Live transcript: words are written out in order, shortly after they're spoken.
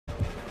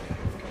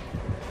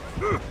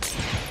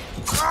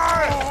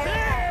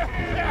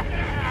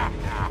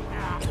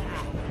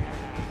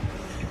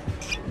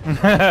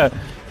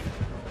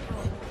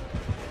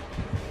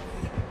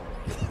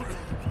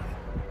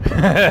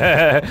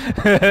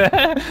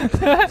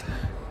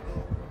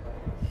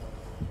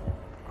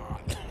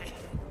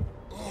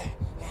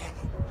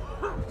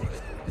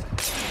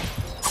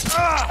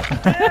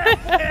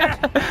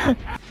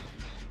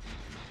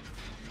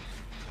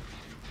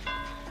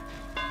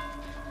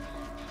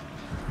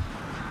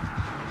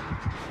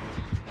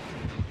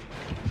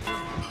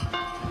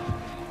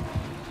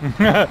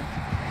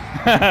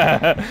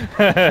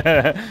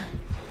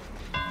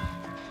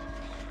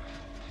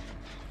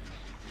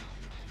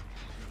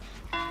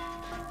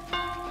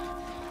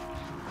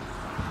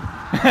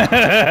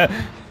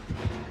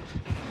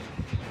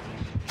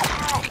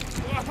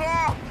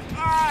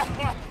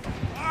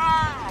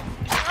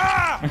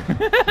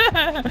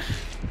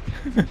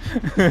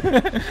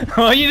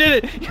Oh, you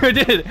did it! You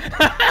did it!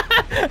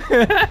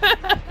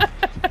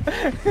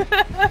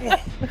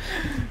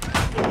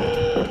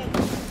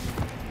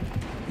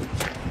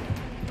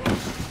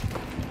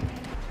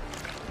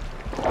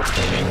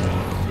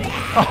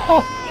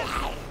 Oh.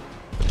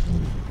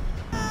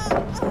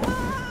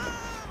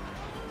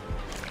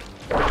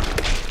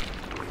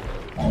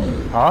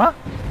 Huh?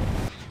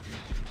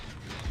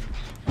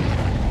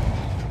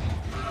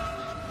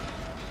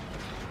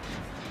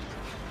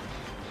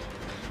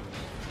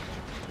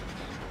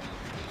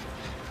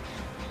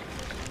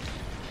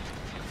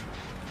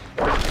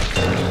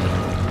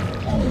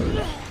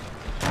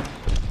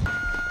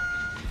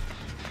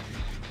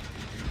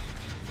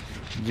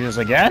 Do this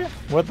again?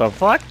 What the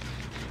fuck?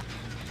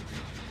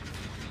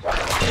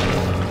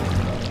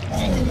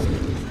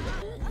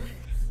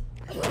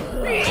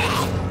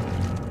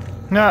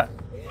 No.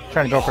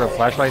 Trying to go for a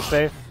flashlight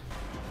save.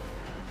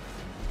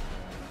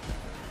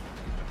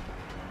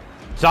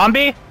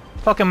 Zombie?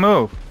 Fucking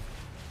move.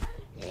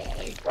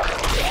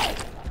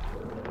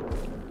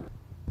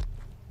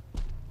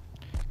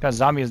 Got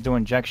zombies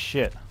doing jack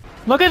shit.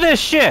 Look at this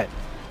shit!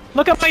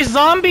 Look at my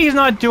zombies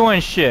not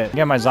doing shit!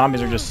 Yeah, my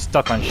zombies are just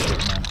stuck on shit,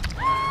 man.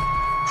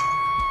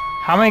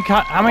 How many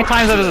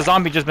times has a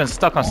zombie just been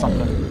stuck on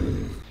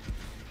something?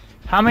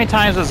 How many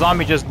times has a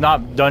zombie just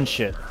not done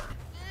shit?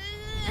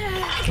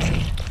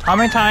 How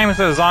many times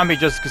has a zombie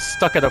just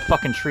stuck at a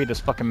fucking tree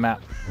this fucking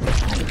map?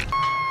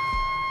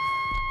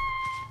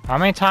 How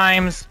many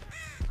times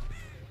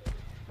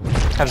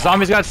have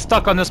zombies got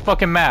stuck on this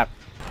fucking map?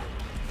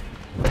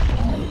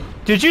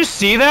 Did you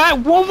see that?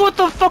 What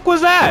the fuck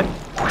was that?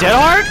 Dead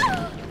Hard?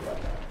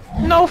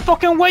 No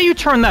fucking way you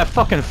turned that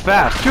fucking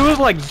fast. You was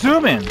like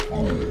zooming.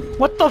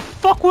 What the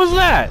fuck was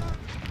that?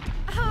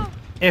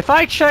 If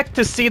I check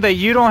to see that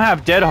you don't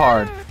have Dead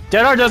Hard,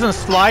 Dead Hard doesn't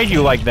slide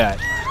you like that.